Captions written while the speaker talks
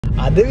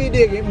අද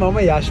වීඩියෝ එකෙන් මම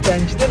යෂ්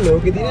පැංචිට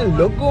ලෝකේ තියෙන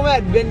ලොකුම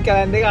ඇඩ්වෙන්ට්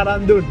කැලෙන්ඩර් එක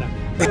අරන් දුන්නා.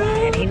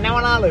 ඉන්න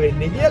මොනාල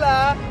වෙන්නේ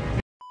කියලා.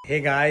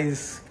 Hey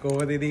guys,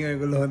 කොහොමද ඉතින්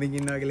ඔයගොල්ලෝ හොඳින්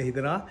ඉන්නවා කියලා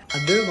හිතනවා.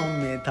 අද මම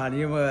මේ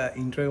තනියම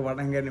ඉන්ට්‍රෝ එක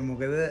පටන් ගන්නේ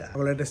මොකද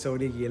ඔයගොල්ලන්ට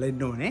ස්ටෝරි කියලා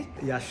ඉන්න ඕනේ.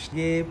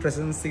 යෂ්ගේ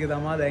ප්‍රසන්ස් එක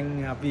තමයි දැන්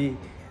අපි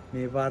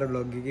මේ පාර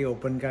vlog එකේ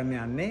ඕපන්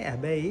කරන්න යන්නේ.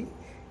 හැබැයි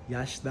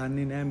යෂ්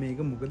දන්නේ නැහැ මේක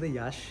මොකද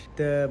යෂ්ට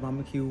මම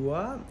කිව්වා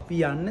අපි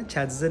යන්න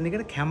chat zone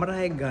එකට කැමරා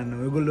එකක් ගන්න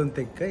ඔයගොල්ලොන්ත්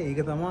එක්ක.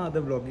 ඒක තමයි අද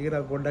vlog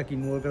එකට පොඩ්ඩක්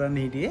ඉන්වෝල්ව් කරන්න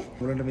හිටියේ.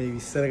 ඔයගොල්ලන්ට මේ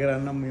විස්තර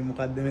කරන්නම් මේ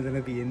මොකද්ද මෙතන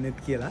තියෙන්නේ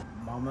කියලා.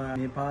 මම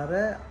මේ පාර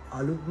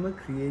අලුත්ම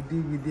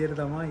ක්‍රියේටිව් විදියට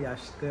තමයි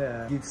යෂ්ට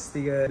ගිෆ්ට්ස්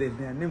ටික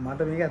දෙන්න යන්නේ.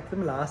 මට මේක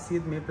ඇත්තටම ලාස්ට්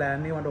ඉයර් මේ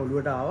ප්ලෑන් එක මට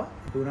ඔළුවට ආවා.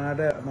 ඒ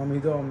වුණාට මම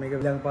හිතුවා මේක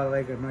ඊළඟ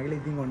පාරයි කරනවා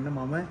කියලා. ඉතින් ඔන්න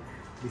මම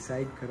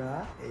ඩිසයිඩ් කරා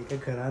ඒක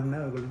කරන්න.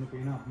 ඔයගොල්ලෝ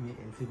කියනවා මේ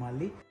එල්ෆි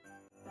මල්ලි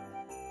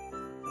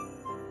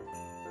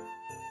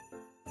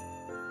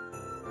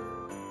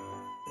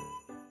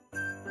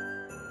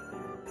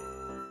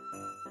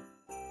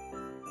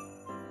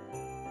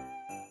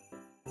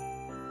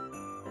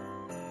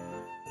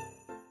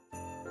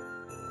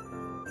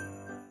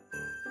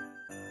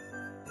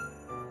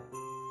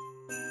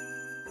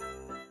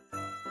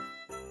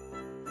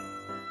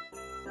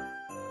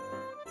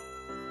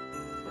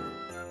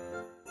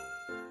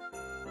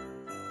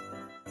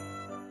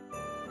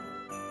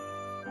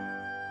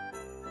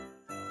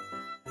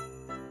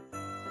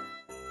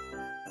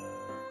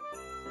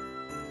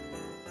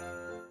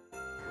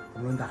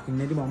මොන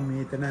දකින්නේදී මම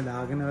මේතන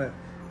දාගෙන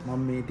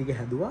මම මේ ටික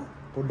හැදුවා.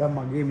 පොඩ්ඩක්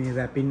මගේ මේ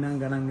රැපින් නම්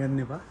ගණන්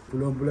ගන්න එපා.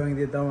 පුළුවන්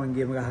විදිහට තමයි මම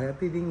ගේම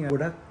ගහගත්තේ. ඉතින්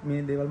ගොඩක් මේ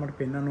දේවල් මට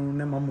පෙන්වන්න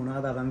ඕනේ මම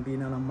මොනවද අරන්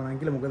තියෙනවා නම් බලන්න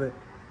කියලා. මොකද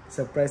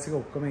සර්ප්‍රයිස් එක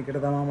ඔක්කොම එකට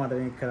තමයි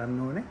මට මේක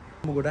කරන්න ඕනේ.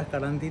 මම ගොඩක්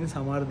අරන් තියෙන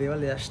සමහර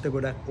දේවල් යෂ්ට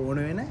ගොඩක් ඕන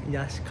වෙන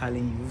යෂ්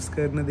කලින් යූස්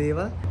කරන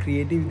දේවල්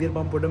ක්‍රියේටිව් විදිහට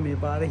මම පොඩ්ඩක්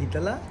මේ පාරේ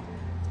හිතලා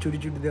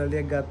චුටි දේවල්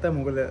ටිකක් ගත්තා.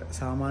 මොකද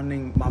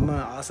සාමාන්‍යයෙන් මම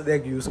ආස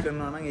දෙයක් යූස්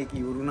කරනවා නම් ඒක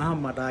ඉවරුනහම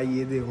මට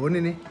ආයේ දේ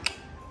ඕනේ නේ.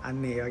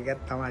 අන්න ඒ වගේ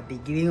තමයි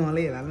ටිකිරින්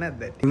වලේ දන්නේ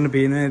නැද්ද? ඉන්න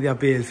පේනවා ඉතින්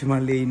අපේ එල්ෆි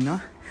මල්ලේ ඉන්නවා.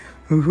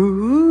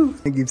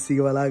 ගිෆ්ට්ස්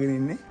එක බලාගෙන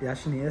ඉන්නේ.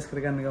 යෂ් නේල්ස්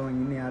කරගන්න ගමන්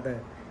ඉන්නේ. යාට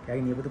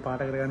එයාගේ නියපොතු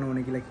පාට කරගන්න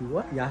ඕනේ කියලා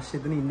කිව්වා. යෂ්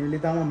එතන ඉන්න වෙලේ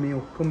තමයි මේ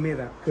ඔක්කොම මේ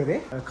රැප් කරේ.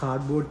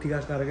 කාඩ්බෝඩ්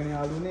ටිකක් අරගෙන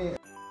යාළුවනේ.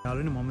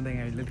 යාළුවනේ මම දැන්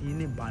ඇවිල්ලා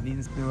තියෙන්නේ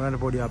බනින්ස් වල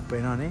පොඩි අප්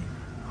වෙනවානේ.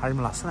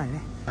 හරිම ලස්සනයි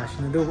නේ.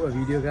 යෂ්නද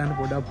වීඩියෝ ගන්න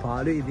පොඩක්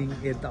පාළුයි. ඉතින්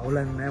ඒත්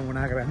අවුලක් නැහැ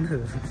මොනා කරන්නද?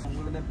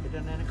 මොකද දැන් පිට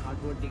නැහැ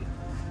කාඩ්බෝඩ් ටික.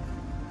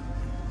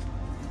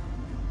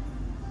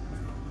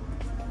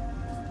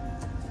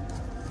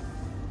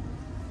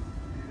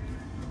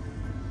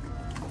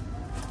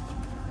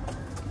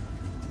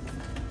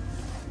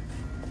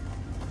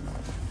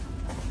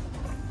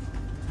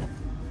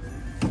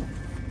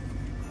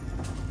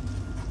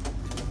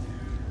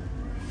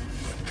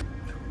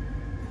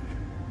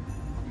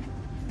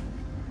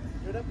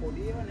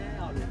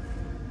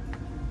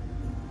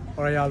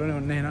 ඔය යාළුවනේ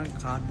ඔන්න එහෙනම්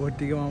කාඩ්බෝඩ්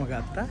ටික මම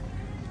ගත්තා.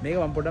 මේක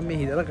මම පොඩ්ඩක් මේ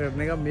හිතලා කරන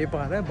එක මේ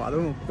පාර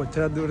බලමු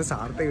කොච්චර දුරට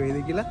සාර්ථක වේද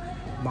කියලා.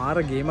 මාර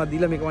ගේමක්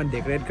දීලා මේක මම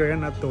ඩෙකොරේට්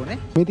කරගන්නත් ඕනේ.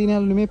 මේ තියෙන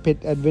යාළුවනේ මේ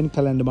pet advent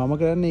calendar මම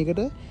කරන්නේ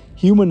ඒකට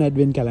human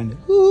advent calendar.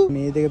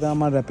 මේ දෙක තමයි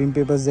මම wrapping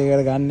papers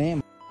දෙකකට ගන්නෙ.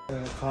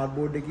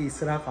 කාඩ්බෝඩ් එකේ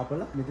ඉස්සරහා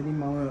කපලා මෙතනින්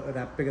මම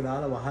wrap එක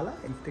දාලා වහලා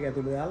gift එක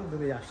ඇතුළේ දාලා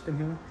දෙක යෂ්ට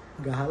මෙහෙම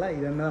ගහලා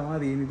ඊළඟ තමයි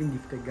තියෙන ඉතින්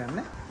gift එක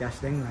ගන්න.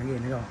 යෂ් දැන් ළඟ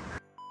එනවා.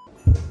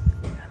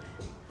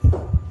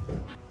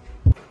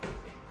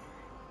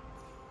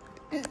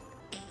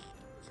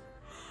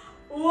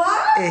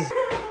 What?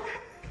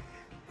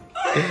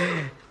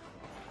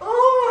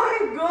 Oh my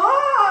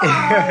god!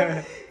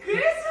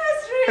 Christmas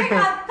tree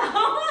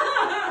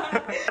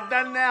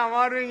අතන්නේ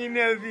අමාරුවෙන්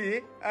ඉන්නේ එල්පි.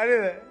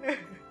 හරිද?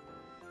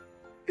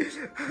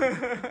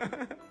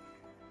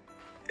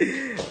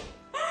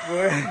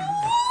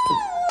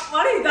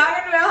 මම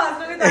හිතාගෙන ඔයා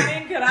හස්බන්ඩ්ගේ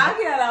තනියෙන් කරා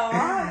කියලා.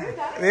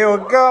 මේ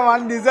ඔක්කොම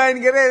මම ඩිසයින්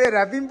කරේ මේ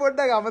රැපින්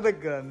පොඩ්ඩක් අමතක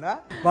කරන්න.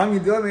 මම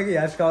හිතුවා මේක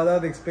යෂ්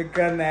කවදාවත් එක්ස්පෙක්ට්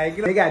කරන්නේ නැහැ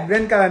කියලා. මේක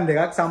ඇඩ්වෙන්ට් කැලෙන්ඩර්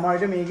එකක්. සමහර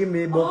විට මේකේ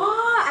මේ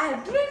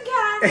ඇඩ්වෙන්ට්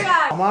කැලෙන්ඩර්.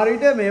 සමහර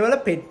විට මේවල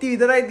පෙට්ටි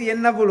විතරයි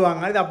තියෙන්න පුළුවන්.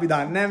 හරිද? අපි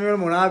දන්නේ නැහැ මේවල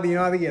මොනවද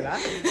තියෙනවද කියලා.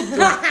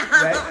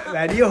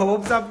 වැඩි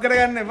හොප්ස් අප්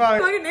කරගන්න එපා.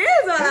 මගේ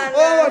නේල්ස් බලන්න.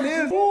 ඕ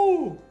නේල්ස්.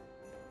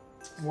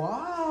 වව්.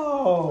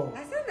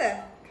 ඇසෙන්ද?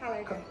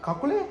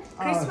 කකුලේ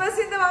ක්‍රිස්මස්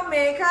ඉඳ මම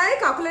මේකයි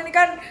කකුලේ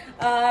නිකන්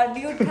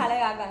නියුඩ් කලර්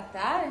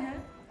ගත්තා.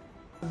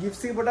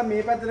 ගිෆ්ට්ස් එක පොඩ්ඩක්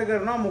මේ පැත්තට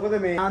කරනවා. මොකද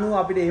මේ අනුව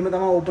අපිට එහෙම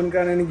තමයි ඕපන්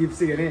කරන්න ඉන්නේ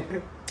ගිෆ්ට්ස් එක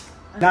නේ.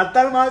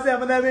 නත්තල් මාසේ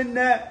හැමදාම වෙන්නේ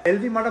නැහැ.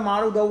 එල්ෆි මට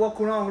මාරු උදව්වක්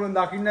වුණා. ඔයගොල්ලෝ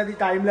දකින්න ඇති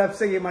ටයිම් ලැප්ස්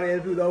එකේ මට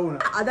එල්ෆි උදව්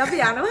වුණා. අද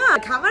අපි යනවා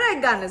කැමරා එක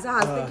ගන්න.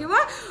 සහස්ත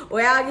කිව්වා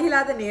ඔයා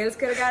ගිහිලා අද නේල්ස්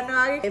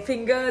කරගන්නවා වගේ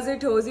ෆින්ගර්ස්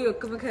ටෝස්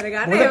ඔක්කොම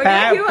කරගන්න. ඒ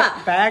වගේ කිව්වා.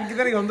 පැයක්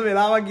විතර හොඳ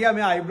වෙලාවක් ගියා.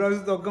 මේ අයිබ්‍රෝස්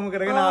ඔක්කොම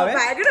කරගෙන ආවේ.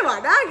 පැයකට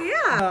වඩා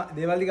ගියා.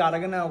 දේවල් ටික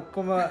අරගෙන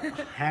ඔක්කොම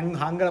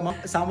හංගලා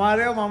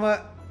සමහරව මම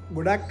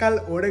ගොඩක් කල්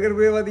ඕඩර්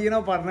කරපු ඒවා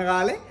තියෙනවා පරණ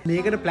කාලේ.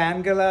 මේකට ප්ලෑන්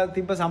කරලා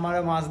තිබ්බ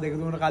සමහර මාස දෙක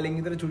තුනකට කලින්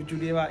විතර චුටි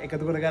චුටි ඒවා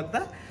එකතු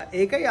කරගත්තා.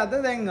 ඒකයි අද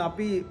දැන්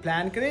අපි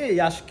ප්ලෑන් කරේ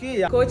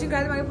යෂ්ගේ කෝචින්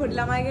කාලේ මගේ පොඩි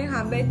ළමයිගෙන්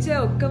හම්බෙච්ච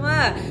ඔක්කොම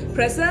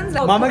ප්‍රසන්ස්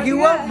මම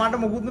කිව්වා මට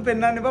මොකුත්ම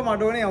පෙන්වන්න එපා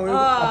මට ඕනේ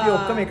අපි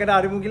ඔක්කොම එකට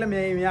අරිමු කියලා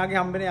මේ මෙයාගේ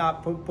හම්බෙන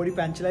පොඩි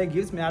පැංචිලාගේ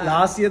ගිෆ්ට්ස් මෙයා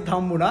ලාස්ට් ඉයර්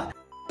හම්බුණා.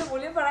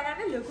 මුලින් පටන්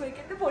ගන්න ලොකු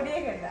එකෙන්ද පොඩි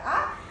එකෙන්ද?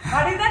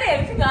 අනිදානේ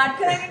එල්ෆි ගාඩ්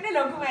කරගෙන ඉන්නේ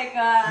ලොකුම එක.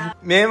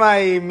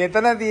 මේමයි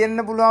මෙතන තියෙන්න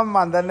පුළුවන්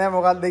මන් දන්නේ නැහැ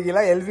මොකක්ද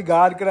කියලා එල්ෆි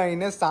ගාඩ් කරගෙන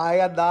ඉන්නේ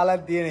සායයක් දාලා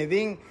තියෙන.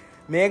 ඉතින්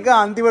මේක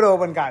අන්තිමට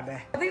ඕපන් කාඩ්.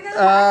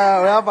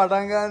 ඔයා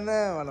පටන් ගන්න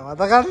මට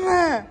මතක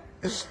නැහැ.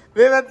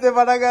 මේ පැත්තේ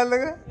පටන්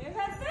ගන්නක. මේ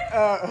පැත්තේ?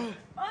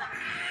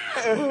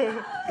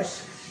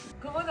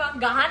 කොහොමද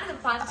ගහන්න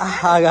පන්ච්?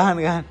 ගහන්න.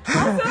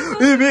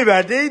 මේ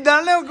බැටේ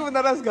දාන්නේ ඔක්කොම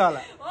දරස්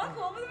ගාලා.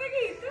 කොහොමද මේක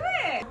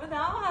හිතුවේ? ඔබ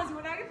දාම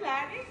හසුනාගේ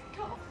ප්ලෑන් එක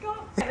ටොප්.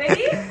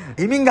 රෙඩි?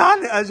 හිමින්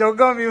ගහන්න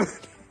ෂොක්කම මේ.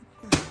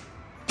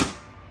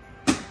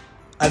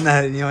 අන්න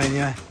හරි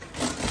නියමයි.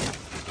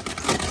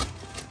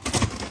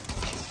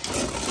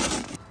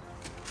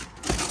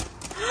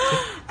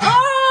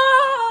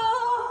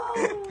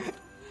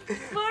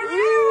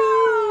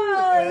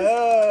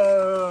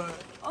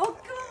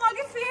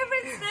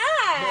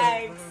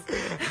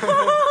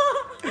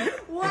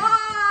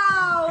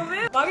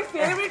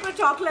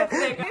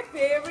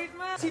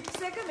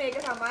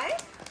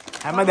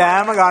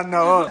 හැමදාම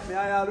ගන්නවා.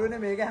 මෙයා යාළුවනේ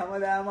මේක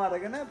හැමදාම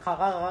අරගෙන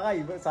කකා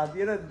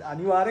සතියට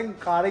අනිවාර්යෙන්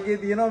කාර් එකේ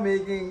තියෙනවා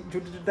මේකෙන්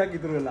චුට්ටු චුට්ටක්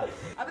ඉතුරු වෙලා.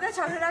 අපි දැන්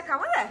චොක්ලට් එකක්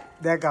කමද?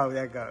 දැක්කව.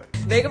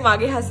 මේක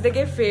මගේ හස්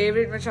දෙකේ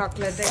ෆේවරිට්ම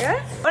චොක්ලට් එක.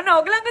 ඔන්න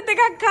ඕගලන්ගෙත්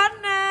එකක්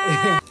ගන්න.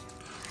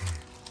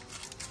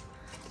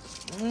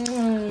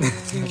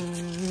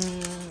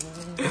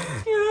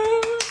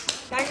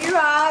 Thank you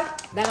Ras.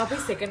 දැන් අපි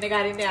සෙකන්ඩ් එක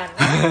අරින්න යන්න.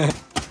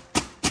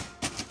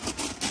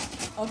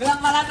 ඔගලන්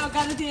බලන්න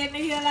මොකද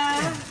තියෙන්නේ කියලා.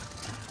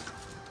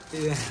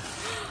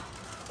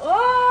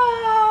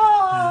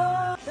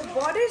 Oh, the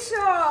body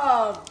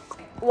shop.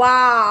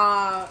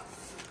 Wow.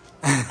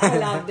 I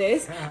love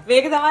this.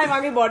 මේක තමයි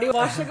මගේ body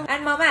wash එක.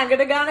 and මම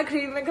ඇඟට ගාන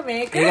cream එක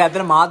මේක. ඒක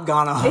ඇත්තට මාත්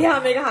ගානවා. එයා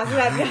මේක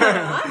හසිරත්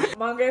ගන්නවා.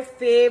 මගේ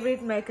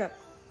favorite makeup.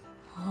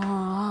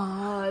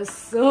 Oh,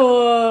 so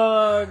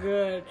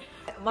good.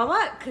 මම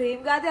ක්‍රීම්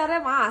ගාතේ අර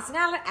මම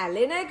අස්නේ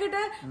ඇලෙන එකට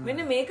මෙන්න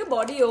මේක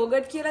බොඩි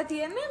යෝගට් කියලා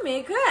තියෙන්නේ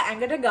මේක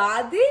ඇඟට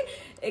ගාද්දි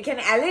ඒ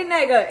කියන්නේ ඇලෙන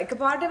එක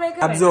එකපාරට මේක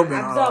ඇබ්සෝබ්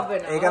වෙනවා.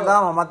 ඒක තමයි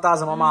මමත්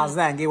ආස මම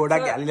අස්නේ ඇඟේ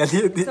ගොඩක් ඇලිලා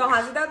තියෙද්දි. so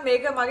හසිතත්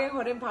මේක මගෙන්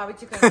හොරෙන්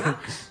පාවිච්චි කරනවා.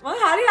 මම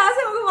හරි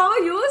ආසයි මොකද මම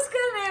යූස්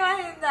කරන ඒවා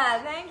හින්දා.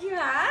 thank you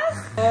Hass.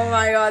 oh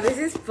my god this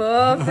is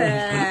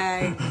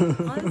perfect.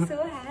 I'm so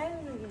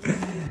happy.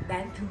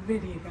 දැන්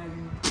තුබෙරි ගන්න.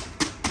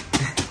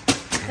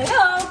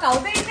 hello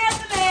කවුද ඉන්නේ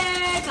අතේ?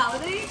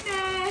 කවුද ඉන්නේ?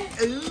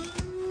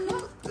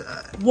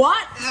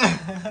 What?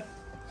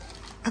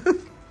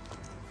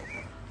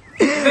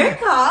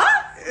 Mecca?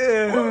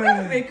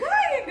 Mecca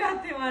you got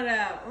the one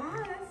up. Oh,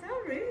 that's so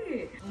pretty.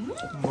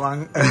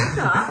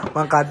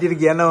 මං කඩියට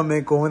කියනවා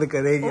මේ කොහොමද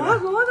කරේ කියලා.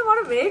 කොහොමද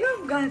මට මේකක්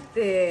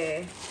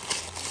ගත්තේ?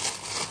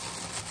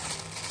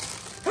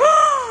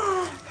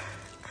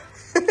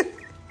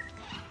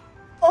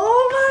 Oh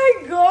my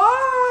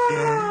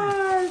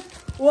god.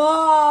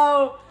 Wow.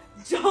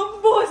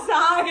 Jumbo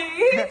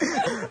size.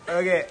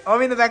 Okay.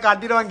 ඔමින්ද දැන්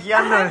කඩියට මං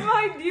කියන්න ඕනේ.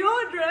 My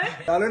deodorant.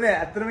 යාළුවනේ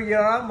ඇත්තටම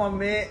කියනවා මම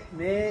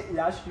මේ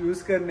යෂ් යූස්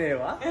කරන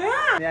ඒවා.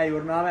 මෙයා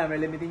ඉවරනාම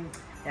හැමෙලෙම ඉතින්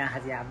එයා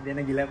හරි අප් දෙන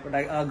ගිල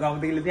ප්‍රොඩක්ට්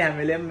ග්‍රවුන්ඩ් එකේ ඉතින්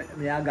හැමෙලෙම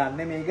මෙයා ගන්න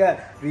මේක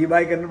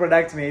රීබයි කරන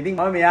ප්‍රොඩක්ට්ස් මේ. ඉතින්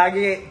මම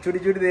මෙයාගේ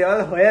චුටි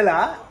දේවල්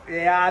හොයලා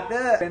එයාට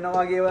වෙන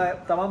වගේ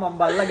තමයි මම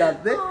බලලා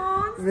ගත්තේ.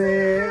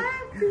 මේ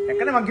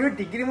එකනේ මම කිව්වේ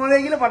ටිකිරි මොලේ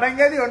කියලා පටන්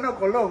ගෑදී ඔන්න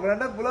කොල්ලෝ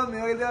උඹලන්ට පුළුවන්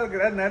මේ වගේ දේවල්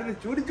කරන්න නේද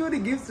චූටි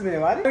ගිෆ්ට්ස්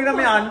මේවා. ඊට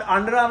මේ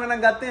අන්ඩර් ආර්ම්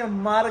එකක් ගත්තේ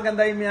මාර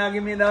ගඳයි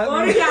මෙයාගේ මේ දවස්.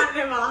 ඔය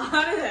කියන්නේ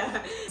මාර.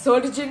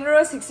 Salt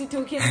General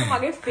 62 කියන එක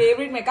මගේ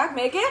ෆේවරිට් එකක්.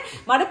 මේකේ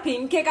මට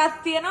පින්ක් එකක්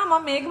තියෙනවා.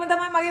 මම මේකම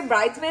තමයි මගේ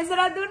බ්‍රයිට්මේඩ්ස්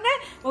වලට දුන්නේ.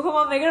 මොකද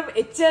මම මේකට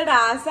එච්චර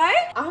ආසයි.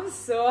 I'm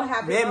so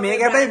happy. මේක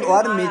හැබැයි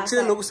ඔයාලා මෙච්චර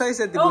ලොකු සයිස්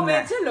එකක් තිබුණේ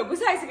නැහැ. ඔව් මෙච්චර ලොකු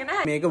සයිස් එක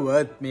නැහැ. මේක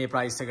worth මේ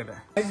price එකට.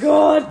 My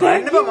god.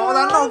 මම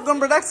දන්න ඔක්කොම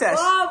products ඇස්.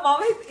 Oh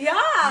මම yeah.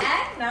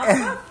 And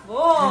number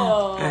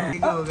 4.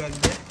 ඒක ගන්න.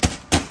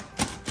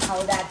 How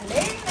that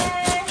late.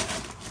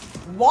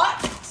 What?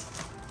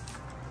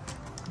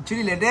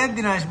 Chile ලෙඩක්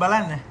දිනාශ්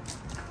බලන්න.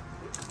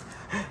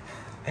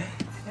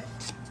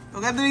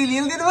 ඔකද මේ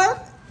ලියලා දෙනවා?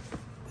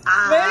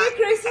 Merry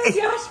Christmas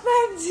Yash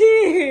Panji.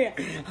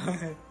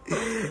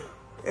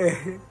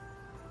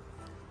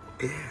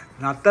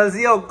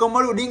 නත්තල්සිය ඔක්කොම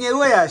උඩින්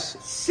එවුවා යෂ්.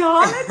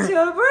 Charlotte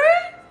Tilbury?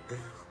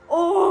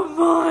 Oh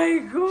my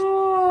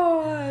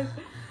god.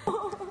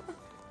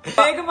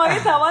 මේක මගේ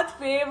තවත්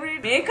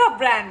ෆේවරිට් මේකප්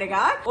බ්‍රෑන්ඩ් එකක්.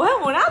 ඔය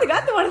මොනවද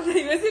ගත්තේ මට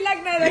ඉවසිල්ලක්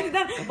නැහැ දැන්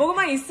හිතන්න. මොකද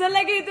මම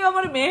ඉස්සෙල්ලා හිතුවා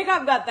මම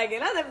මේකප් ගත්තා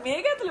කියලා. දැන්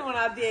මේක ඇතුලේ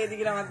මොනවද තියෙයිද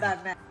කියලා මම දන්නේ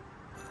නැහැ.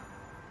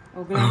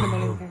 ඔයගලන්ට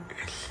බලන්න.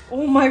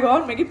 Oh my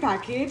god මේකේ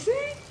පැකේජ්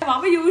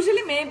මම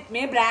usually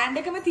මේ බ්‍රෑන්ඩ්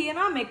එකම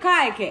තියෙනවා මෙකා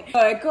එකේ.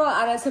 ඒක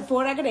අර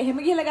Sephora එකට එහෙම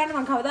ගිහලා ගන්න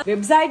මම කවදා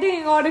වෙබ්සයිට්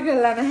එකෙන් ඕඩර්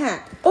කරලා නැහැ.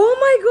 Oh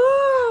my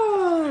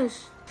gosh.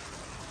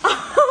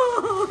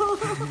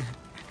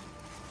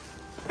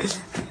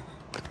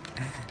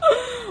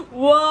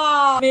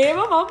 wow මේව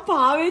මම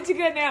පාවිච්චි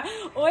කරන්නේ.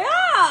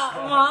 ඔයා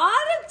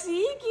මාර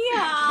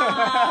චීකියා.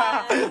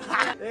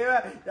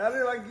 ඒවා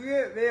යාළුවෝ මං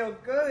කිව්වේ මේ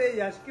ඔක්කොම මේ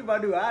යෂ්කි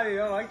බඩුව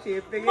මේවා මං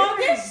ෂේප් එකේ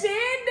මගේ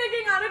ෂේඩ්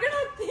එකෙන් අරගෙන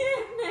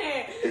තියෙන්නේ.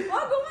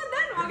 ඔය කොහොමද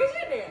දන්නේ මගේ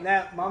ෂේඩ් එක?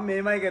 නෑ මම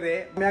මේමයි කරේ.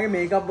 මෙයාගේ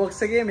මේකප් බොක්ස්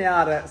එකේ මෙයා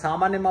අර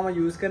සාමාන්‍යයෙන් මම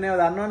යූස් කරන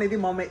ඒවා දන්නවනේ.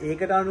 ඉතින් මම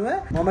ඒකට අනුව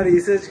මම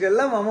රිසර්ච්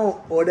කරලා මම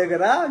ඕඩර්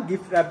කරා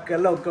gift wrap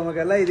කරලා ඔක්කොම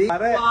කරලා ඉතින්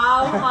අර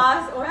wow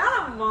Hass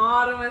ඔයාලා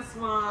මාරම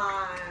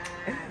ස්මාර්ට්.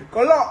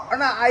 කොල්ලෝ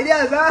අන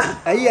අයිඩියාස්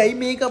ඇයි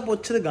මේකප්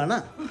ඔච්චර ගණ?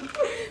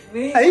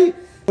 ඇයි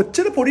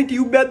ඔච්චර පොඩි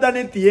ටියුබ් එකක්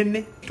දැනේ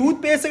තියෙන්නේ. ටූත්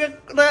පේස්ට් එකට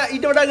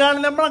ඊට වඩා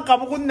ගන්න දැම්මම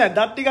කමකුත් නැහැ.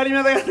 දත් ටික හරි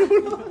මත ගන්න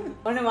පුළුවන්.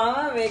 ඔන්න මම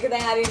මේක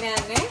දැන් හරින්න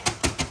යන්නේ.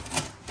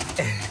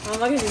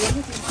 මමගේ විදිහට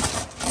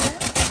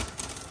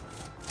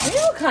මේ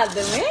මොකද්ද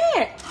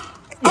මේ?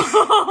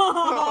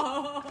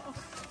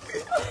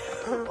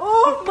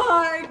 Oh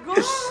my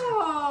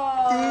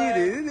god!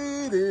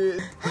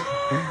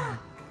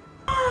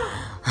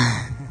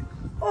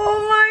 Oh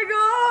my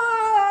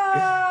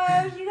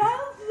god!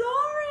 Ralph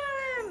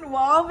Lauren!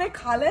 Wow, මේ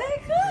කලර්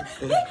එක.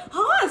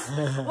 Hass!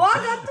 වා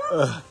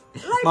ගත්තා.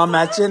 මම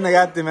මැච් වෙන්න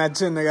ගත්තේ.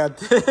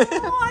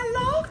 Oh, I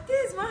love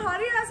this. මම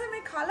හරි ආසයි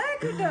මේ කලර්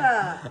එකට.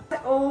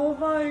 Oh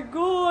my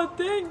god,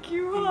 thank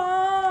you.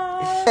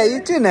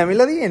 ඇයිච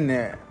නැමිලා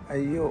තියෙන්නේ.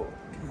 අයියෝ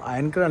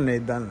අයන් කරන්නේ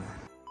දන්න.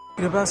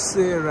 ඊට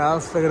පස්සේ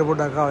රාල්ෆ් එකට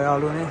පොඩක් ආව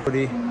යාළුවනේ.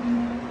 පොඩි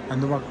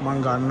ඇඳුමක් මම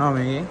ගන්නවා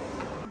මේකේ.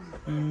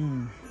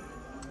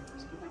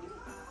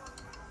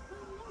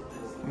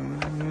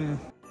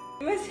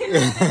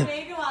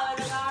 මේක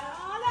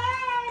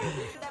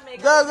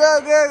Go.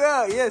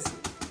 Yes.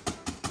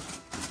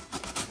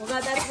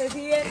 මොකක්ද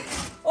ප්‍රතියෙන්?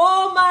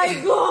 Oh my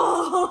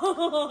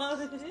god.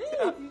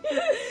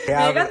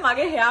 මේකත්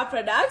මගේ hair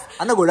products.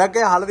 අන්න ගොඩක්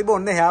අය අහලා තිබ්බ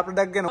ඔන්න hair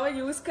product ගැන. මම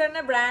use කරන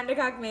brand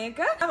එකක් මේක.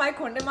 මගේ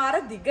කොණ්ඩේ මාර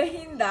දිග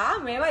හින්දා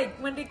මේවා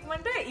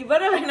ඉක්මනට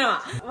ඉවර වෙනවා.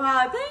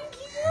 Wow, thank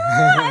you.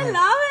 I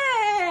love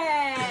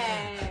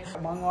it.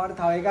 මං ඔයාලට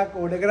තව එකක්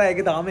ඕඩර් කරා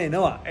ඒක තාම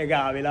එනවා. ඒක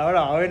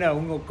වෙලාවට ආවේ නෑ.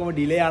 උන් ඔක්කොම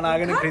ඩිලේ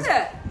අනාගෙන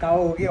තව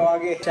ඔගේ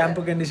ඔයාගේ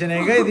shampoo conditioner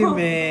එක ඉතින්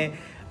මේ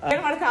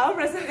මට තව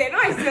ප්‍රසන්ට්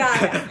දෙනවා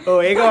ඉස්සරහට. ඔව්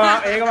ඒක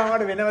මම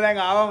මට වෙනම දැන්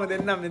ආවම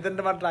දෙන්නම්. මෙතනට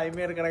මට ට්‍රයි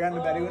මේර කරගන්න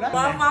බැරි වුණා.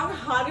 මම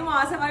හරිම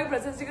ආසයි මගේ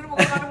ප්‍රසන්ට් එකට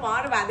මොකද මට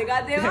මාර වැදගත්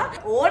දේවල්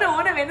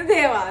ඕන වෙන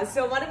දේවල්. So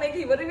මට මේක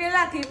ඉවර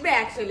වෙලා තිබ්බේ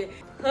actually.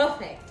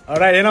 Perfect.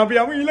 alright එහෙනම් අපි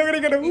යමු ඊළඟට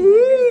එකට.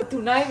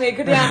 තුනයි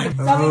මේකට යන්න.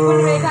 අපි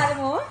ඉක්මනට මේක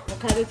අරමු.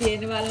 මොකද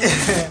තියෙන්නේ බලන්න.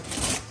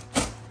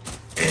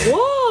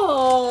 Whoa!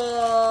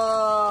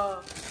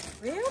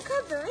 මේ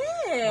මොකද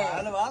මේ?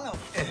 බලන්න.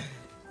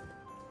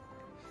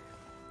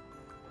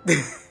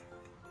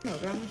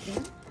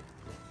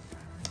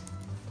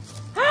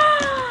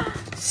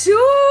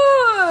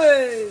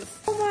 Shoes!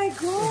 Oh my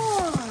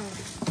god!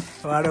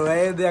 ඔයාලට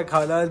ඔය දෙයක්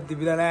කවදාවත්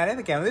තිබිලා නැහැ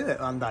නේද? කැමතිද?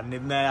 මම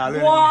දන්නේ නැහැ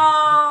යාළුවනේ.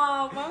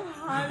 Wow! මම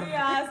හරි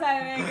ආසයි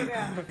මේකට.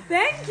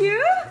 Thank you.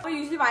 මම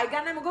usually වයි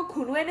ගන්න මොකද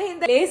කුණු වෙන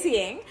හින්දා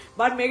ලේසියෙන්.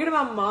 but මේකට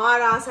මම මාර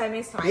ආසයි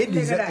මේ style එකට.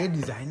 ඒ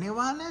ඩිසයින් එක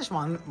බලන්න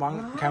මම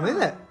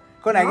කැමතිද?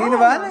 කො නැගින්න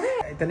බලන්න.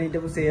 එතන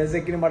හිටපු සේල්ස්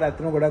එකකින් මට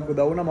අතන ගොඩක්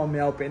උදව් වුණා. මම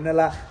මෙයාව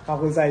පෙන්නලා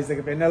කකුල් සයිස්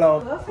එක පෙන්නලා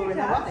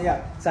වෙනවා. යා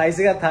සයිස්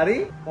එකත් හරි.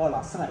 ඕ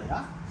ලස්සනයි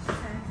යා.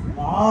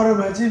 මාර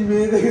මැචින්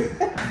මේ දෙක.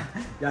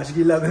 යෂ්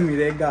කිල්ලාද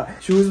මිරේක් ගා.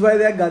 ෂූස් බයි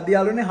දෙයක් ගත්ත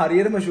යාළුවනේ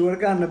හරියටම ෂුවර්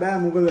කරන්න බෑ.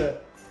 මොකද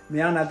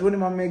මෙයා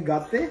නැතුවනේ මම මේක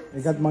ගත්තේ.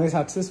 ඒකත් මගේ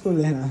සක්සස්ෆුල්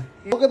එහෙනම්.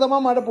 ඕක තමයි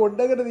මට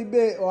පොඩ්ඩකට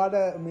තිබ්බේ.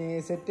 ඔයාලට මේ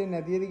සෙට් එක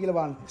නැතිද කියලා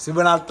බලන්න. සුබ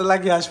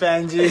නත්තලක් යෂ්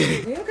ෆෑන්ජි.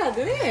 මේකද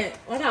මේ?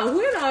 මට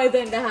අහුවෙනවා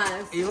එතෙන්ට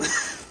හාස්.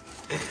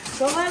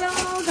 කොහොමද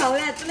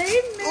කවුරු ඇතුලේ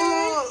ඉන්නේ?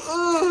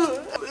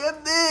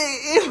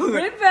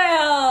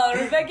 රිපෙයාර්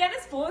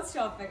කියන්නේ ස්පෝර්ට්ස්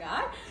ෂොප් එකක්.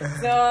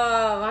 So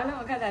වල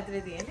මොකක්ද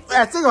ඇතුලේ තියෙන්නේ?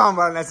 ඇස් එක වහන්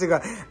බලන්න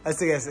ඇස්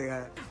එක.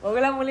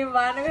 ඔයගොල්ලෝ මුලින්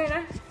බලන්නකෝ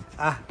එන.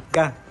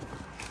 ගන්න.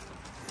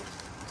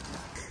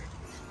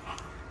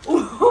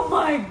 Oh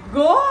my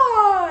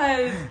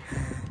god!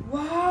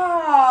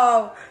 Wow!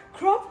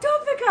 Crop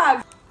top එකක්.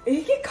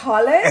 ඒකේ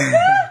කලර් එක?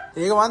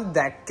 ඒක මම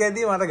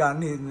දැක්කදී මට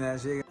ගන්න හිතුනේ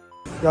ඇස් එක.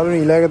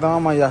 යාළුවනේ ඊළඟ තමයි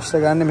මම යෂ්ට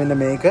ගන්න මෙන්න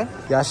මේක.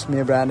 යෂ්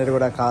මේ බ්‍රෑන්ඩ් එකට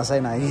ගොඩක්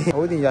ආසයි නයි.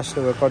 ඔව් ඉතින් යෂ්ට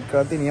වර්ක්අවුට්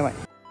කරලා තියෙන නියමයි.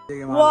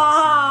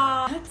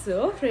 Wow! That's so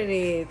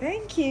pretty.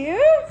 Thank you.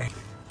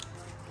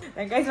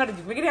 දැන් guys මට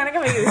ජිම් එකට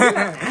යනකම් මේක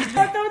ඉස්සෙල්ලා.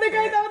 තව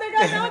දෙකයි.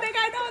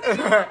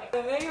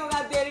 මේක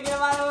මොකක්ද තියෙන්නේ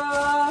කියලා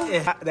බලමු.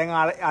 දැන්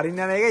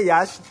අරින්න යන එක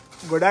යෂ්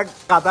ගොඩක්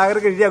කතා කර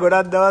හිටියා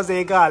ගොඩක් දවස්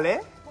ඒ කාලේ.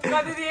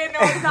 මොකද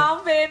තියෙන්නේ ඔය තාම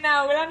පේන්නේ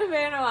නැහැ. ඔයගලන්ට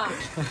පේනවා.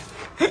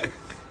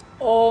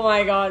 Oh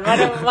my god.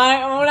 මට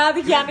මොනවද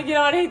කියන්න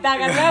කියලා මට හිතා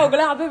ගන්න බෑ.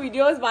 ඔයගොල්ලෝ අපේ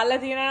වීඩියෝස් බලලා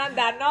තියෙනවා නම්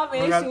දන්නවා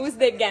මේ shoes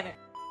දෙක ගැන.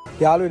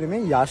 යාළුවනේ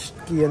මේ යෂ්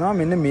කියනවා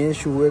මෙන්න මේ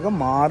shoe එක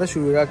මාර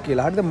shoe එකක්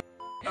කියලා. හරිද?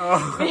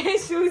 මේ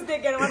shoes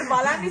දෙක ගැන මට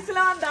බලන්න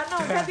ඉස්සලා මම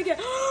දන්නවා මොකක්ද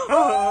කියලා.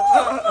 Oh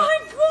my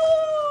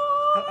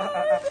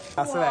god.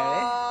 අසලයි.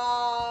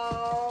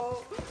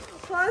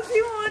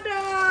 Hasimota,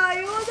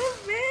 you're the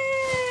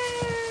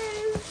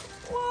best.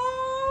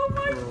 Wow,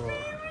 my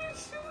favorite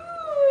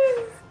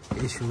shoes.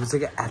 A shoes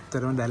එක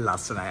ඇත්තටම දැන්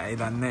ලස්සනයි. අය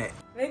දන්නේ.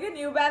 මේක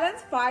New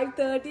Balance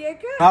 530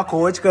 එක.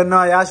 කෝච්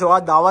කරනවා යෂ්.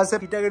 ඔයා දවසේ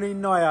පිටගෙන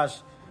ඉන්නවා යෂ්.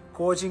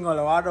 කෝචින්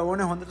වල වාට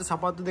ඕනේ හොඳට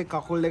සපත්තු දෙක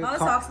කකුල් දෙක. මම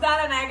socks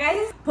දාලා නැහැ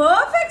guys.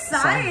 Perfect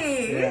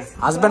size.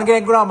 හස්බන්ඩ්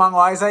කෙනෙක් වුණා මං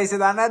ඔය size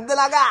එක දාන්න නැද්ද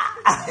ළඟා?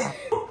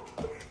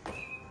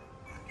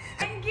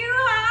 Thank you.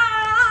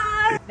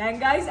 දැන්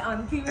guys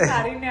අන්තිමට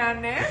අරින්න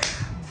යන්නේ.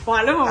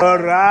 බලමු.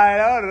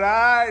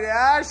 alright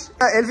Yash.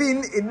 Elfi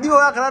ඉද්දි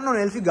ඔයා කරන්න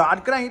ඕනේ. Elfi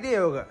guard කරන්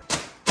හිටියේ ඕක.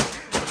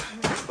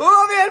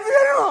 මේ Elfi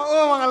කරනවා.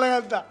 මම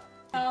අල්ලගත්තා.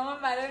 මම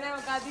බලන්නේ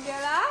මොකක්ද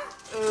කියලා.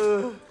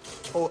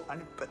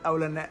 අනිත්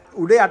අවුල නැහැ.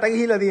 උඩ යට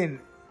ගිහිලා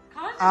තියෙන්නේ.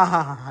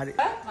 හරි.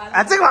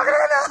 ඇත්තක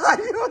වගරගෙන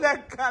අයියෝ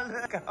දැක්කල්ල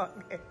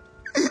කවගේ.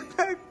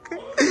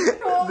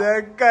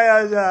 දැක්කා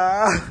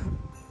යෂා.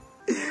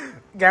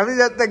 ගැමි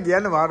දැත්ත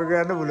කියන්න මාරු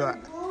කරන්න පුළුවන්.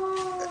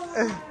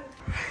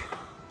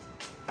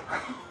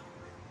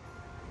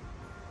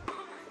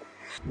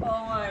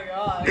 Oh my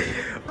god.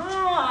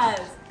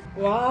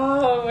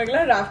 Wow,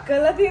 මගලා රක්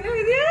කරලා තියෙන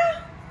විදිය.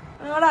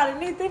 මට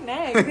අරින්න හිතෙන්නේ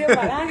නැහැ. ඒක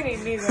බලන්න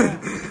ඉන්නේ.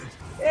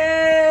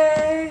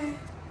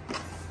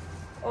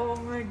 Oh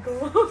my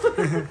god.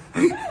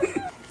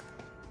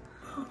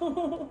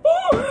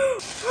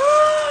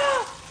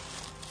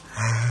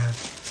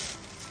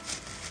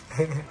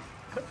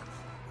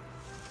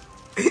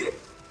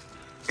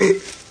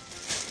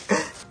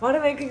 මට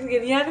මේක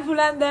ගෙනියන්න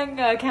පුළුවන් දැන්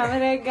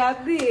කැමරා එක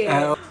ගද්දි.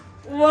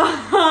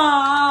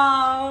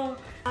 Wow.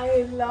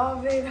 I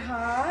love it,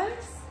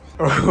 Hass.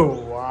 Oh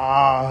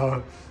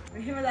wow.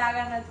 මෙහෙම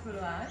දාගන්නත්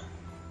පුළුවන්.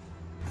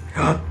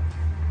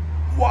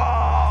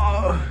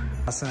 Wow.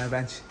 Awesome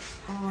bench.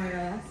 Oh my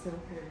god, that's so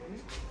pretty.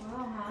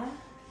 Wow, Hass.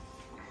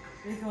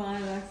 This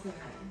one looks so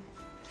nice.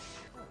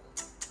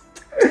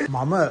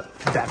 මම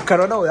දැක්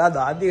කරන ඔයා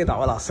දාද්දි එක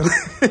තව ලස්සනයි.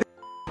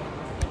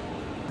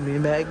 මේ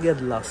බෑග් එක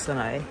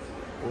ලස්සනයි.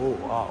 Oh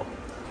wow.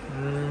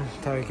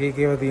 තව එක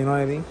ඒවා තියෙනවා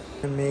ඉතින්.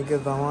 මේක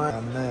තමයි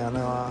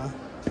යනවා.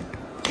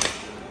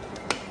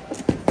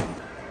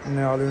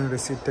 මේ ඔලින්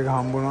රිසිට් එක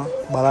හම්බුණා.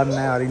 බලන්න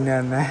නැහැ, අරින්න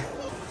නැහැ.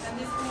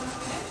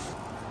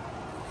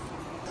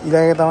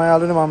 ඊළඟ තමයි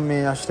යාළුවනේ මම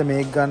මේ යෂ්ට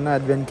මේක ගන්න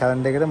ඇඩ්වෙන්ට්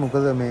කැලෙන්ඩර් එකට.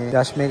 මොකද මේ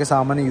යෂ් මේක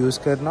සාමාන්‍ය යූස්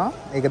කරනවා.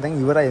 ඒක දැන්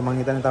ඉවරයි. මං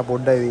හිතන්නේ තා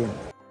පොඩ්ඩයි තියෙන්නේ.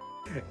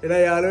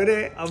 එලා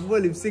යාළුවනේ අම්මෝ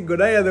ලිප්ස්ටික්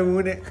ගොඩයි අද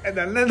මූනේ.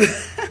 දන්නද?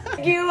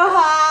 Thank you,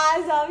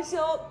 Hass. I'm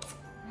so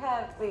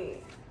happy.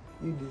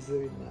 You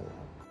deserve it now.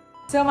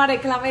 So මට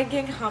එක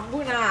ළමයෙක්ගෙන්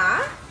හම්බුණා.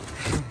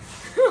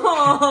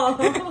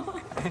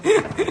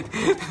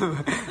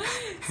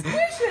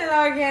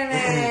 Squishmallow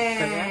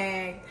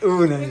කෙනෙක්.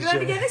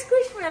 Nice.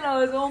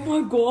 Squishmallows. Oh my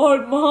god,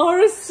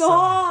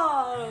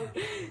 Marisol.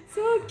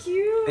 So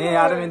cute. මේ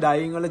යාර මේ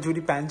ඩයිවිං වල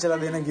චුටි පැන්චලා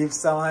දෙන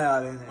ගිෆ්ට්ස් තමයි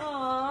යාළුවනේ.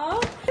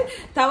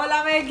 තව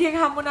ළමයෙක්ගෙන්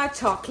හම්බුණා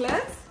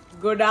chocolates.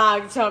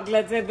 ගොඩාක්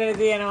chocolates එතන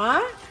තියෙනවා.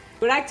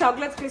 ගොඩාක්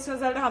chocolates Christmas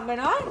වලට හම්බ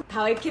වෙනවා.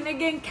 තව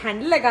එක්කෙනෙක්ගෙන්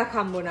candle එකක්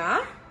හම්බුණා.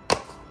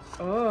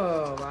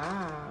 Oh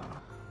wow.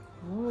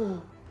 Oh.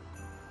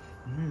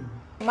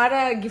 මට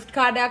gift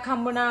card එකක්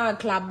හම්බුණා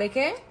club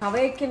එකේ. තව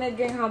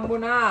එක්කෙනෙක්ගෙන්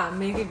හම්බුණා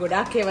මේකේ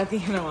ගොඩාක් ඒවා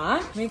තියෙනවා.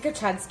 මේක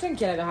Chadston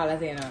කියලා ගහලා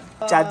තියෙනවා.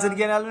 Chadston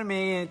කියනවලු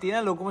මේ තියෙන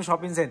ලොකුම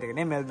shopping center එක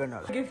නේ මෙල්බර්න්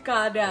වල. gift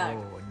card එකක්.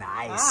 Oh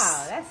nice.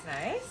 Wow, that's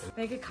nice.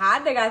 මේකේ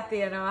card එකක්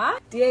තියෙනවා.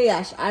 Dear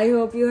Yash, I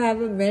hope you have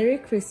a Merry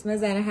Christmas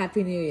and a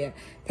Happy New Year.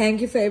 Thank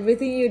you for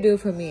everything you do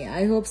for me.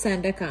 I hope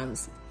Santa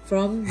comes.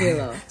 From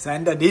Willow.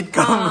 Santa did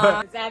come.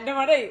 Santa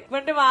මට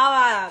ඉක්මනට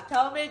ආවා.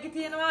 තව මේකේ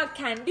තියෙනවා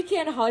candy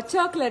කියන hot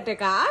chocolate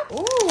එකක්.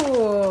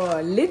 Oh,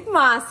 lip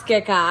mask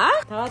එකක්.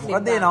 තවත්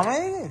මොකද ඒ නම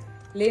ඒක?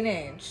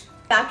 Lineage.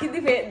 තාකින්දි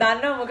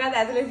දන්නව මොකක්ද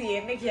ඇතුලේ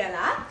තියෙන්නේ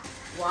කියලා.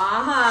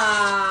 Wow.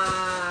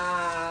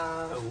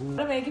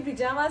 මේකේ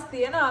pyjamas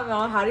තියෙනවා. මම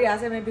හරි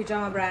ආසයි මේ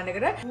pyjama brand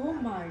එකට. Oh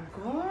my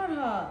god.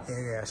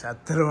 ඒක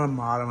ඇත්තටම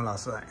මාරම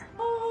ලස්සනයි.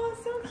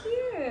 So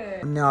cute.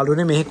 අනේ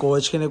යාළුවනේ මේ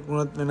කෝච් කෙනෙක්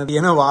වුණත් වෙන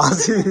තියෙන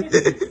වාසි.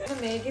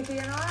 මේකේ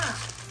තියෙනවා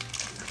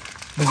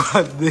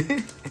මොකද්ද?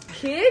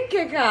 කේක්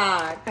එකක්.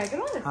 try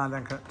කරනවද?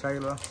 දැන් try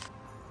කරලා.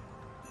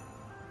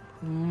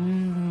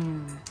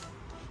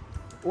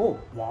 Oh,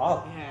 wow.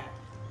 Yeah.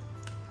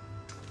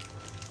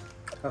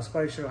 That's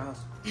quite sure has.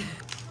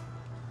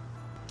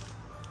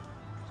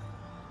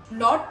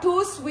 Not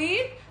too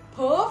sweet.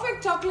 Perfect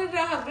chocolate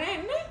එකක්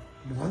නේ.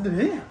 මොකද්ද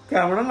මේ?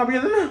 කැමරන් අපි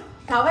හදන්න.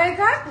 තව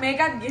එකක්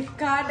මේකත් gift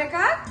card එකක්.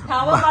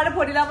 තව මට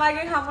පොඩි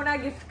ළමයිගෙන් හම්බුණා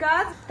gift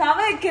cards. තව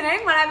එක්කෙනෙක්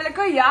මම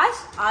ඇවිල්ලා Yash,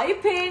 I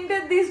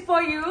painted this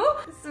for you.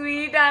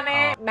 Sweet අනේ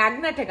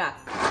magnet එකක්.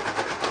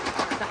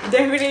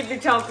 Definitely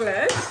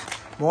chocolate.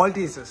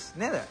 Maltesers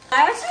නේද?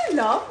 I actually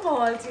love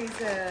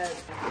Maltesers.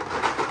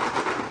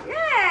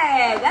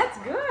 Yeah, that's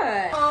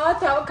good.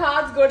 තව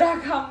cards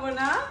ගොඩක්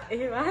හම්බුණා.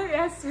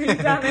 ඒවා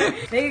sweet අනේ.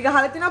 මේක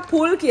ගහලා තියෙනවා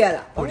pool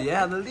කියලා. පොඩි අය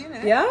හදලා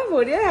තියෙන්නේ. Yeah,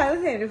 පොඩි අය හදලා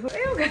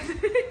තියෙන්නේ.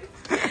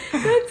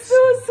 That's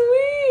so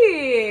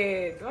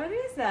sweet. What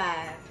is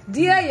that?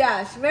 Dear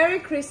Yash, Merry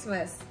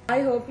Christmas. I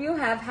hope you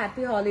have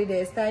happy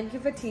holidays. Thank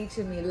you for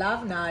teaching me.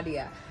 Love,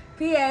 Nadia.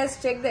 P.S.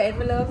 Check the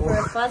envelope for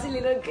a fuzzy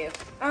little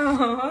gift.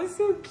 Oh,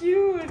 so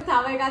cute.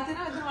 තව එකක්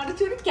තියෙනවා. මට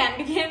චුටි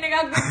candy cane එකක්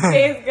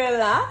paste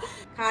කරලා.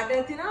 Card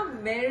එක තියෙනවා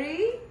Merry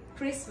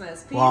Christmas.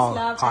 Peace, Wow,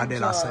 love, card and එක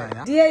joy. ලස්සනයි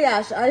නේ. Dear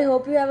Yash, I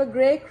hope you have a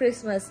great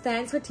Christmas.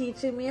 Thanks for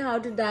teaching me how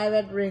to dive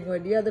at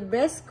Ringwood. You're the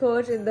best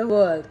coach in the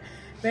world.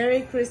 Merry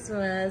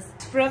Christmas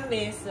from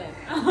Mason.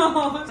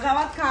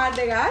 තවත්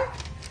card එකක්.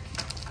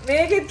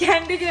 මේකෙත්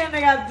candy cane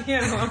එකක්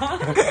තියෙනවා.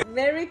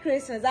 Merry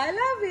Christmas. I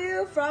love you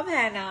from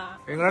Hannah.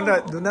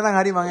 ඒගොල්ලන්ට දුන්නා නම්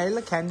හරි මම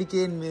ඇවිල්ලා candy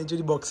cane මේ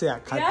චුටි box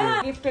එකක් Yeah,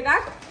 gift එකක්.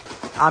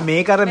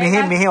 මේක අර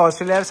මෙහෙ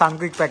ඕස්ට්‍රේලියාවේ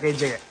සංක්‍රික්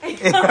පැකේජ් එක.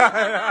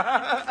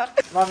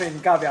 මම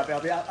එන්ක අපි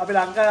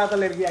ලංකාවේ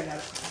අතල කියන්නේ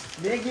අර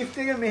මේ gift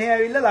එක මෙහෙ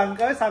ඇවිල්ලා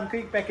ලංකාවේ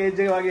සංක්‍රික් පැකේජ්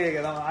එක වගේ එක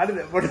තමයි. හරිද?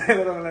 පොඩ්ඩක්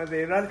කරලා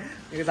තේරෙනවද?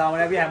 මේක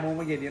සාමාන්‍යයෙන් අපි හැමෝම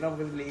ගෙනියනවා.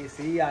 මොකද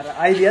ලේසි අර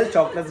ideal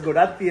chocolates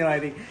ගොඩක් තියෙනවා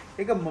ඉතින්.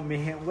 ඒක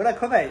මෙහෙ ගොඩක්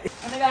හොඳයි.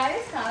 And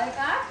guys,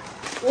 කාලෙකා.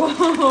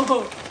 Whoa.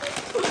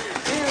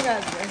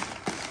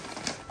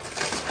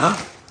 Huh?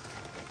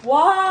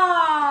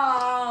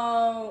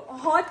 Wow!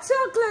 Hot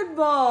chocolate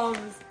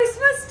bombs!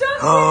 Christmas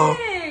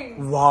stocking!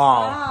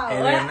 Wow!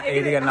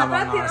 ඒක ගන්න මම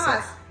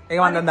ආසයි. ඒක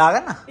මම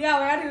දාගන්න? Yeah,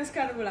 ඔයාට use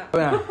කරන්න පුළුවන්.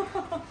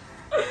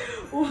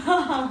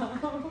 Wow!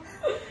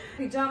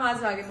 Pyjamas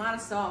වගේ මාර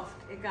soft.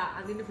 ඒක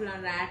අඳින්න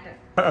පුළුවන් රැට.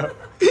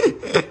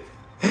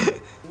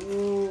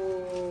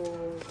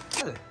 Ooh.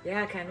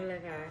 Yeah, candle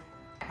එක.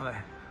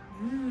 හොඳයි.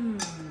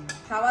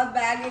 තවත්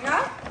bag එකක්.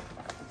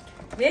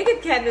 මේකෙත්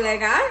candle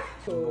එකක්.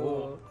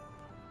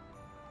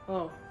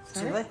 Oh,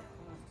 sorry.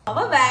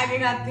 Our bag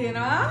එකක්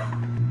තියෙනවා.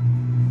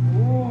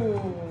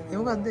 ඒ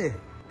මොකද්ද?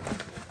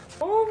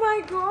 Oh my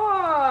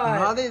god.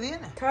 මොනවද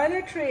තියෙන්නේ?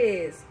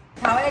 Toiletries.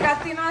 තව එකක්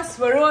තියෙනවා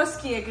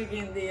Swarovski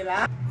එකකින්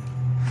දීලා.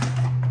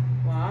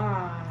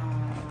 Wow.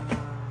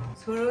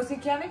 Swarovski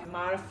කියන්නේ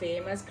මාර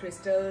famous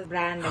crystal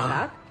brand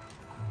එකක්.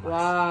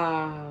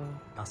 Wow.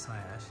 That's my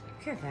ass.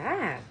 Look at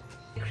that.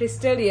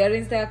 Crystal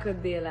earrings එකක්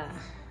දීලා.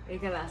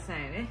 ඒක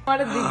ලස්සනයිනේ.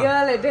 මට දිග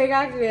ලෙටර්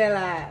එකක්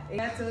ලියලා.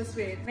 That's so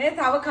sweet. මේ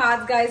තව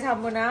cards guys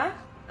හම්බුණා.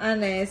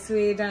 අනේ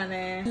sweet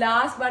අනේ.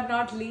 Last but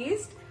not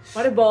least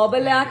මට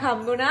බෝබල් එකක්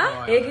හම්බුණා.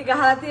 ඒකේ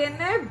ගහලා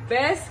තියෙන්නේ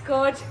best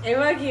coach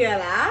ever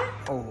කියලා.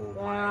 Oh.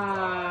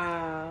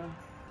 Wow.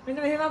 මෙන්න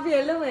මෙහෙම අපි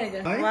එළමු ඒක.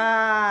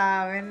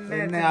 Wow.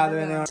 මෙන්න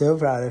යාළුවනේ. So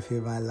proud of you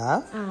my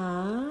love.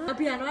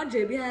 අපි යනවා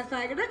JB Hass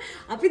එකට.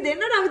 අපි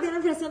දෙන්න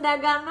present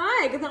එකක් ගන්නවා.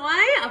 ඒක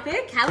තමයි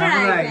අපේ camera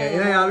එක.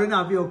 එහෙනම් යාළුවනේ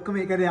අපි ඔක්කොම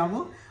එකට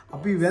යමු.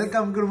 අපි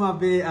වෙල්කම් කරමු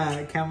අපේ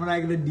කැමරා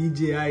එකට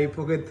DJI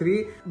Pocket 3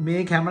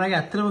 මේ කැමරා එක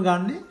ඇත්තටම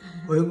ගන්නෙ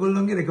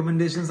ඔයගොල්ලෝගේ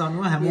recommendations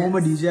අනුව හැමෝම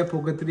DJI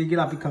Pocket 3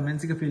 කියලා අපි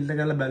comments එක filter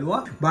කරලා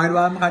බැලුවා.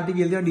 බාහිරවම කට්ටිය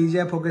කියලා තියෙනවා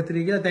DJI Pocket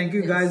 3 කියලා. Thank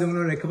you guys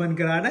ඔයගොල්ලෝ recommend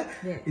කරාට.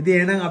 ඉතින්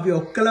එහෙනම් අපි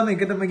ඔක්කොම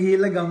එකටම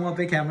ගිහිල්ලා ගමු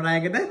අපේ කැමරා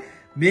එකට.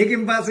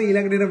 මේකෙන් පස්සේ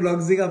ඊළඟට එන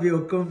vlogs එක අපි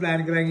ඔක්කොම plan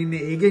කරගෙන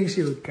ඉන්නේ ඒකෙන්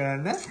shoot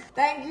කරන්න.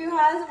 Thank you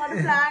Hass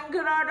මට plan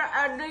කරාට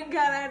අඩින්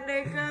කරන්න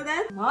එක.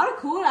 That's more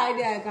cool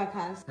idea එකක්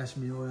Hass. Yash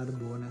මේ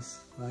ඔයාලට bonus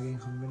වගේ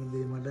හම්බෙන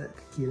දේ මට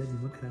කියලා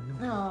නිම කරන්න.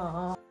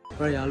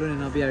 ඔය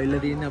යාළුවනේ අපි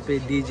ඇවිල්ලා තියෙන්නේ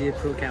අපේ DJI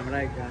Pro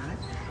කැමරා එක ගන්න.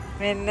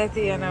 මෙන්න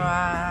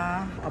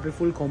තියෙනවා. අපි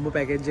full combo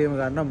package එකම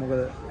ගන්නවා මොකද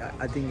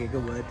I think ඒක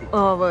worth it.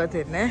 worth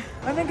it නේ.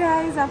 ඔන්න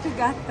guys අපි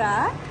ගත්තා.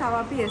 තව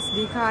අපි SD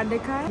card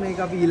එකයි. මේක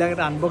අපි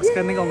ඊළඟට unbox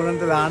කරන එක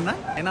ඔයගොල්ලන්ට දාන්න.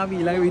 එහෙනම් අපි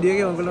ඊළඟ වීඩියෝ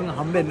එකේ ඔයගොල්ලන්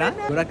හම්බෙන්න.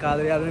 ගොඩක්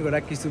ආදරය යාළුවනේ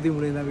ගොඩක් ස්තුතියි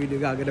මුලින් ඉඳන්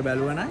වීඩියෝ එක අගට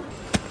බැලුවා නම්.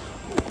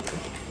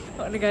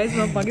 ඔන්න guys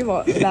මම මගේ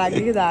bag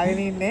එක දාගෙන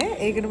ඉන්නේ.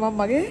 ඒකට මම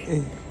මගේ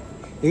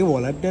ඒක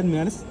wallet එකක්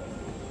මෙයාට.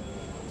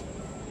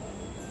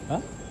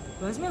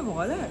 Where's my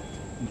wallet?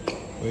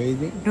 Where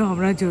is it? No, I'm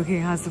not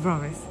joking. Has to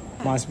promise.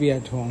 Must be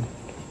at home.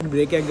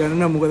 Break එක ගන්න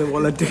නම් මොකද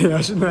wallet එක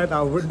යන්නේ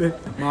තාම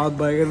පොඩ්ඩක් මාවත්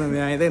බය කරන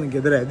මෙයා හිතගෙන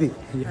ගෙදර ඇති.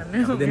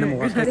 දෙන්න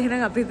මොකක්ද?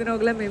 එහෙනම් අපි හිතන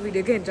ඔයගොල්ලෝ මේ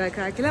වීඩියෝ එක enjoy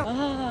කරා කියලා.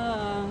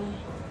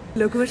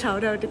 ලොකුම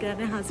shout out එක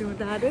යන්නේ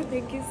හසිමුතාට.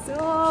 Thank you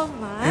so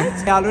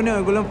much. යාළුවනේ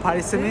ඔයගොල්ලෝ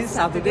පරිස්සමෙන්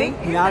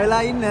සතුටින් හිනා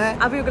වෙලා ඉන්න.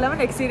 අපි ඔයගොල්ලන්ව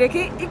next video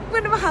එකේ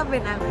ඉක්මනටම හම්බ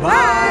වෙනවා.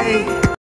 Bye.